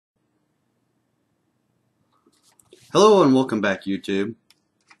Hello and welcome back, YouTube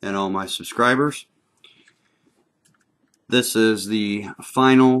and all my subscribers. This is the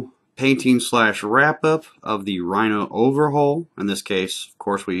final painting slash wrap up of the Rhino Overhaul. In this case, of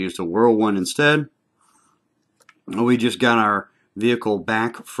course, we used a Whirlwind instead. We just got our vehicle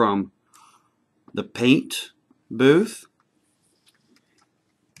back from the paint booth.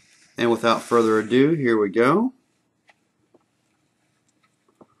 And without further ado, here we go.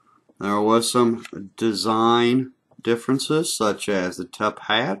 There was some design differences, such as the top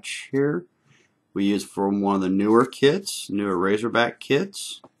hatch here we used from one of the newer Razorback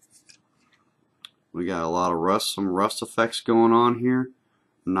kits. We got a lot of some rust effects going on here.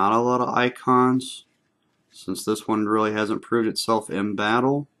 Not a lot of icons, since this one really hasn't proved itself in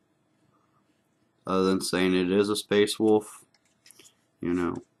battle, other than saying it is a Space Wolf,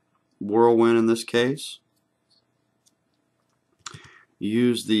 Whirlwind in this case.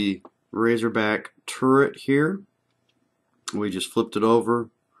 Use the Razorback turret here. We just flipped it over,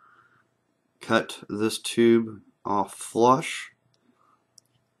 cut this tube off flush,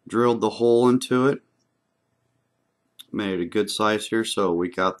 drilled the hole into it, made it a good size here, so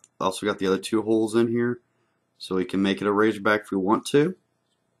we also got the other two holes in here so we can make it a Razorback if we want to.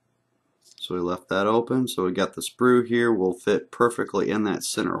 So we left that open, so we got the sprue here, will fit perfectly in that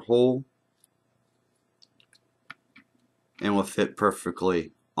center hole and will fit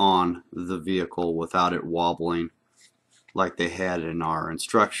perfectly on the vehicle without it wobbling like they had in our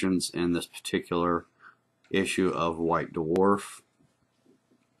instructions in this particular issue of White Dwarf.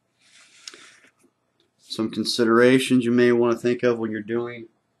 Some considerations you may want to think of when you're doing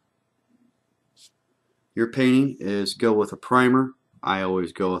your painting is go with a primer. I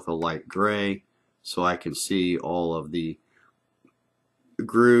always go with a light gray so I can see all of the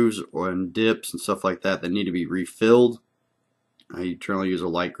grooves and dips and stuff like that that need to be refilled. I generally use a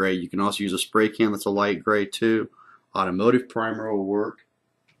light gray. You can also use a spray can that's a light gray too. Automotive primer will work.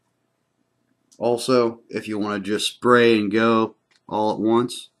 Also, if you want to just spray and go all at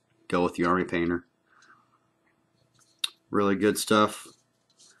once, go with the Army Painter. Really good stuff.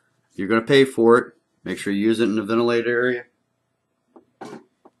 You're going to pay for it. Make sure you use it in a ventilated area.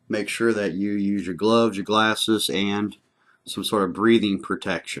 Make sure that you use your gloves, your glasses, and some sort of breathing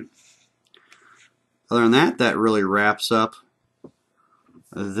protection. Other than that, that really wraps up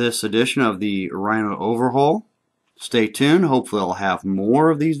this edition of the Rhino Overhaul. Stay tuned. Hopefully I'll have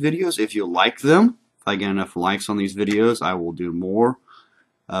more of these videos if you like them. If I get enough likes on these videos, I will do more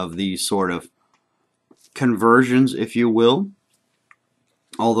of these sort of conversions, if you will.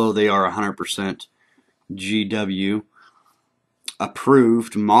 Although they are 100% GW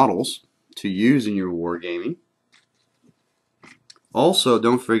approved models to use in your wargaming. Also,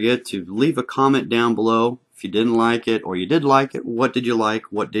 don't forget to leave a comment down below if you didn't like it, or you did like it. What did you like?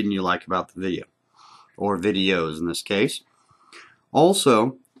 What didn't you like about the video? Or videos in this case.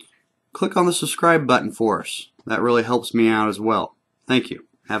 Also, click on the subscribe button for us. That really helps me out as well. Thank you.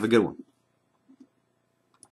 Have a good one.